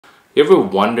You ever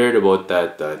wondered about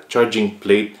that charging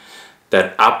plate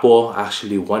that Apple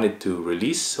actually wanted to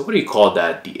release? So what do you call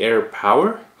that? The Air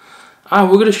Power? We're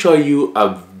going to show you a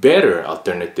better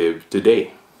alternative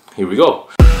today. Here we go.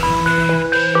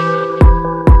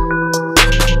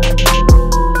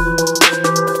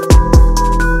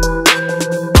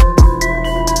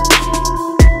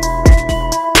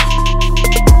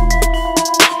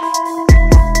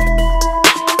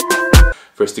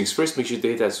 First things first, make sure to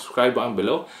hit that subscribe button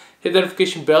below. Hit the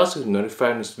notification bell so you're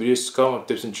notified when videos come of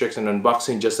tips and tricks and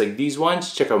unboxing just like these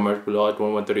ones. Check out merch below at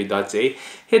 1130.ca.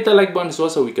 Hit the like button as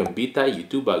well so we can beat that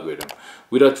YouTube algorithm.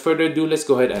 Without further ado, let's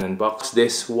go ahead and unbox.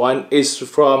 This one is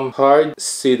from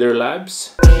HardCider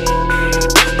Labs.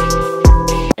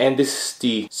 And this is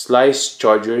the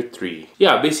SliceCharger 3.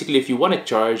 Yeah, basically if you want to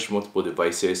charge multiple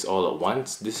devices all at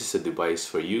once, this is a device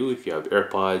for you. If you have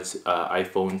AirPods,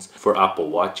 iPhones, for Apple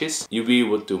Watches, you'll be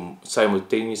able to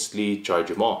simultaneously charge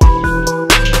them all.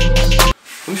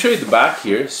 Let me show you the back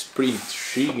here. It's pretty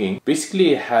intriguing.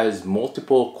 Basically it has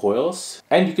multiple coils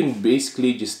and you can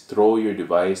basically just throw your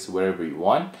device wherever you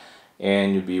want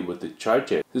and you'll be able to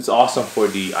charge it. This is awesome for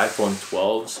the iPhone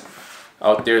 12s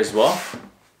out there as well.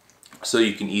 So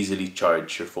you can easily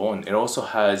charge your phone. It also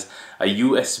has a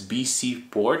USB-C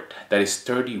port that is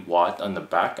 30 watt on the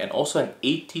back and also an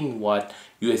 18 watt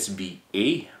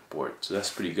USB-A port. So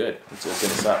that's pretty good. Let's open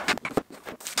this up.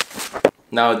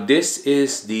 Now this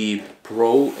is the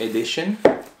Pro edition.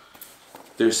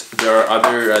 There are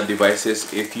other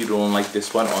devices if you don't like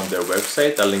this one on their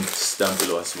website. I'll link this down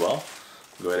below as well.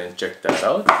 Go ahead and check that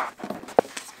out.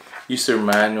 User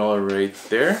manual right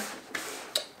there.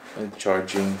 And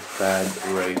charging pad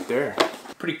right there.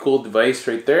 Pretty cool device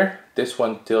right there. This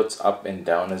one tilts up and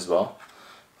down as well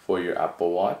for your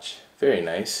Apple Watch. Very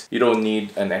nice. You don't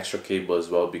need an extra cable as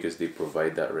well because they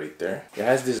provide that right there. It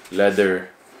has this leather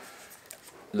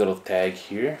little tag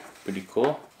here. Pretty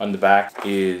cool. On the back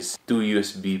is two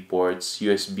USB ports,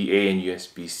 USB-A and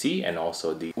USB-C, and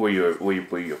also the where you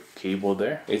put your cable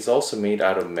there. It's also made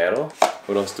out of metal.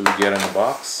 What else do we get on the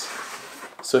box?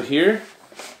 So here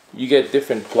you get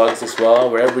different plugs as well.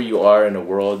 Wherever you are in the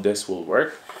world, this will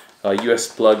work. US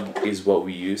plug is what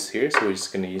we use here, so we're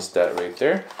just going to use that right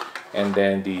there. And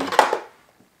then the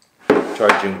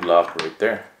charging block right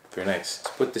there. Very nice.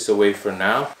 Let's put this away for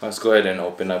now. Let's go ahead and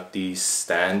open up the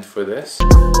stand for this.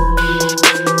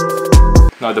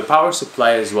 Now the power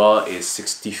supply as well is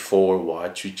 64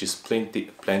 watts, which is plenty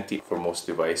for most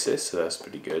devices, so that's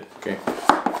pretty good. Okay.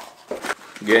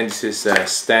 Again, this is a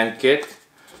stand kit.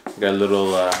 Got a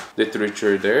little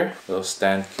literature there, little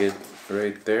stand kit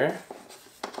right there.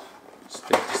 Let's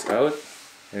take this out.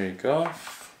 There you go.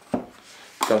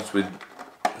 Comes with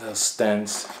little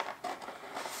stands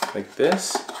like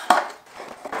this.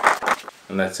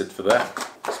 And that's it for that.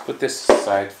 Let's put this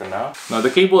aside for now. Now the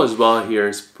cable as well here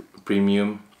is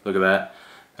premium. Look at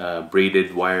that.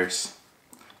 Braided wires.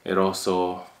 It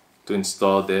also, to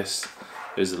install this,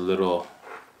 there's a little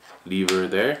lever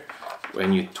there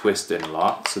when you twist and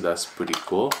lock, so that's pretty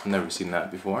cool. I've never seen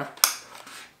that before.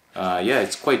 Yeah,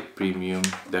 it's quite premium,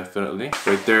 definitely.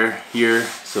 Right there, here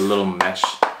is a little mesh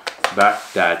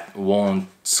back that won't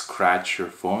scratch your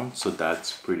phone, so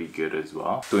that's pretty good as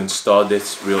well. To install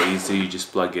this real easy, you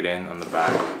just plug it in on the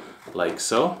back like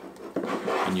so,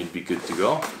 and you'd be good to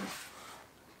go.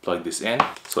 Plug this in.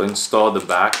 So install the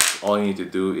back, all you need to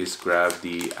do is grab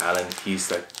the Allen keys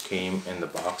that came in the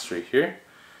box right here.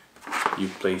 You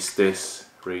place this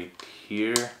right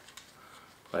here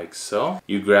like so.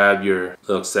 You grab your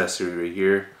little accessory right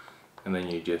here and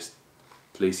then you just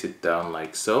place it down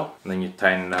like so, and then you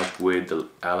tighten it up with the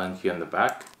Allen key on the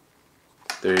back.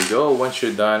 There you go. Once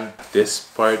you're done this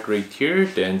part right here,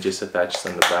 then just attach it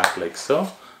on the back like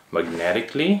so,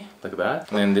 magnetically, like that.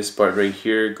 And then this part right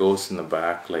here goes in the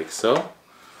back like so,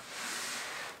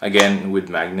 again with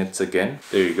magnets again.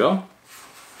 There you go.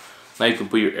 Now you can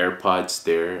put your AirPods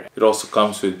there. It also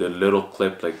comes with a little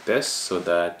clip like this so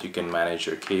that you can manage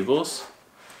your cables.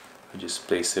 You just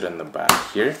place it on the back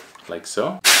here, like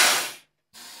so.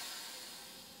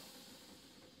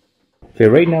 Okay,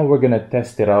 right now we're gonna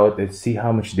test it out and see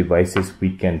how much devices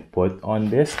we can put on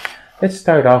this. Let's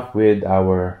start off with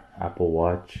our Apple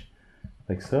Watch,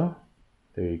 like so.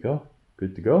 There you go,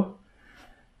 good to go.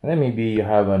 And then maybe you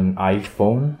have an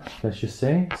iPhone, let's just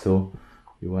say. So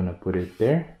you wanna put it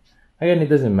there. Again, it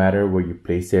doesn't matter where you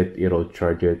place it, it'll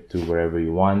charge it to wherever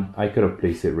you want. I could have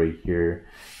placed it right here.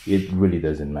 It really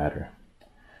doesn't matter.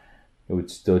 It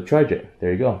would still charge it.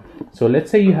 There you go. So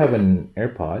let's say you have an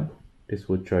AirPod. This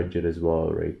will charge it as well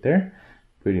right there.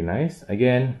 Pretty nice.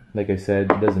 Again, like I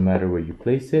said, it doesn't matter where you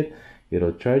place it,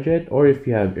 it'll charge it. Or if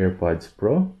you have AirPods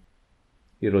Pro,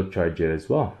 it'll charge it as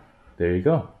well. There you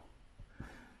go.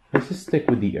 Let's just stick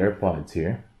with the AirPods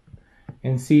here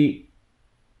and see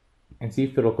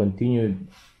if it'll continue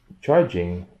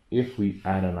charging if we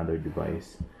add another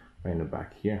device right in the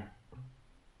back here.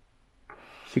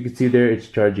 So you can see there, it's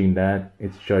charging that,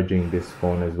 it's charging this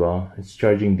phone as well, it's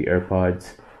charging the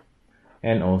AirPods,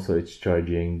 and also it's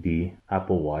charging the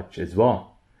Apple Watch as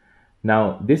well.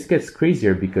 Now this gets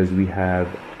crazier because we have,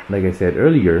 like I said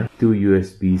earlier, 2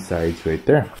 USB sides right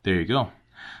there. There you go.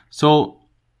 So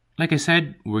like I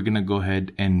said, we're gonna go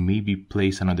ahead and maybe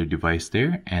place another device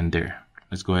there and there.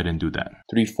 Let's go ahead and do that.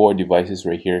 3-4 devices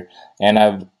right here, and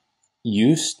I've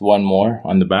used one more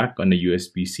on the back on the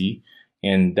USB-C,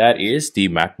 and that is the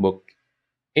MacBook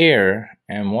Air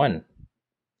M1.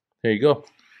 There you go.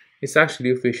 It's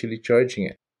actually officially charging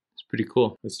it. It's pretty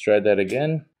cool. Let's try that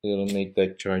again. It'll make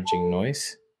that charging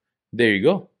noise. There you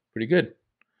go. Pretty good.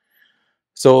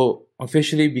 So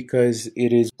officially, because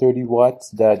it is 30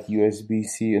 watts, that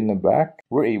USB-C in the back,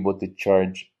 we're able to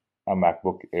charge a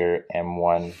MacBook Air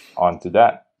M1 onto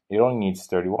that. It only needs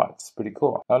 30 watts. Pretty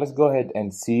cool. Now let's go ahead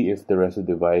and see if the rest of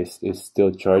the device is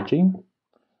still charging.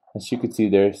 As you can see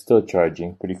there, still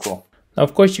charging. Pretty cool. Now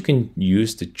of course you can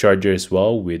use the charger as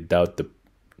well without the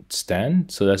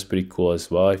stand, so that's pretty cool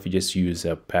as well. If you just use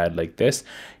a pad like this,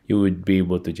 you would be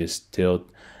able to just tilt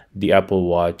the Apple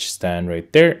Watch stand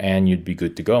right there and you'd be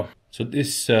good to go. So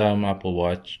this Apple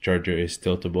Watch charger is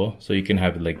tiltable, so you can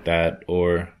have it like that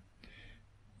or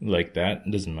like that,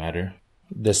 it doesn't matter.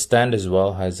 The stand as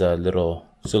well has a little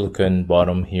silicone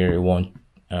bottom here. It won't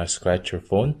scratch your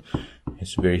phone.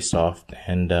 It's very soft,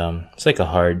 and it's like a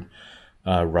hard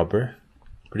rubber.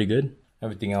 Pretty good.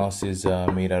 Everything else is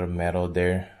made out of metal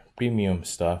there. Premium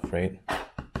stuff, right?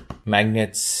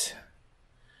 Magnets.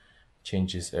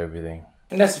 Changes everything.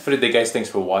 And that's it for today, guys. Thanks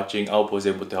for watching. I hope I was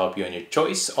able to help you on your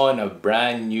choice on a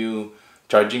brand new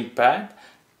charging pad.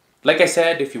 Like I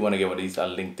said, if you want to get one of these, I'll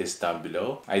link this down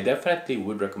below. I definitely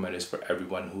would recommend this for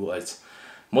everyone who has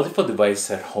multiple devices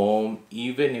at home.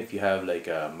 Even if you have like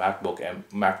a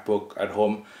MacBook at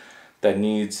home that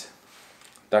needs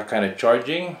that kind of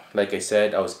charging. Like I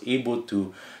said, I was able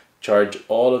to charge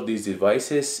all of these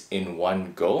devices in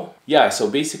one go. Yeah,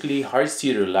 so basically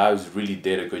HardCider Labs really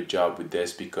did a good job with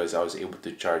this because I was able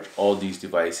to charge all these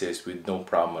devices with no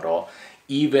problem at all,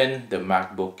 even the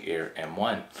MacBook Air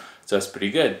M1. So that's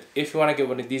pretty good. If you want to get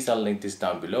one of these, I'll link this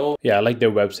down below. Yeah, I like their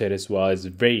website as well. It's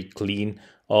very clean.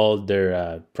 All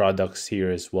their products here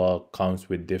as well comes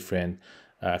with different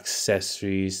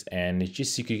accessories, and it's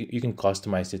just you can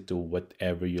customize it to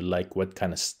whatever you like, what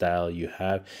kind of style you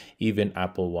have, even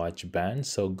Apple Watch bands.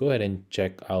 So go ahead and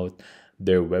check out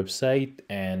their website,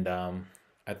 and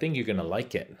I think you're gonna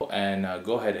like it. And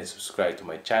go ahead and subscribe to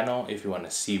my channel if you want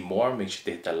to see more. Make sure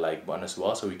to hit that like button as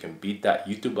well so we can beat that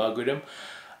YouTube algorithm.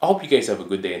 I hope you guys have a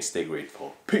good day and stay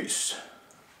grateful. Peace.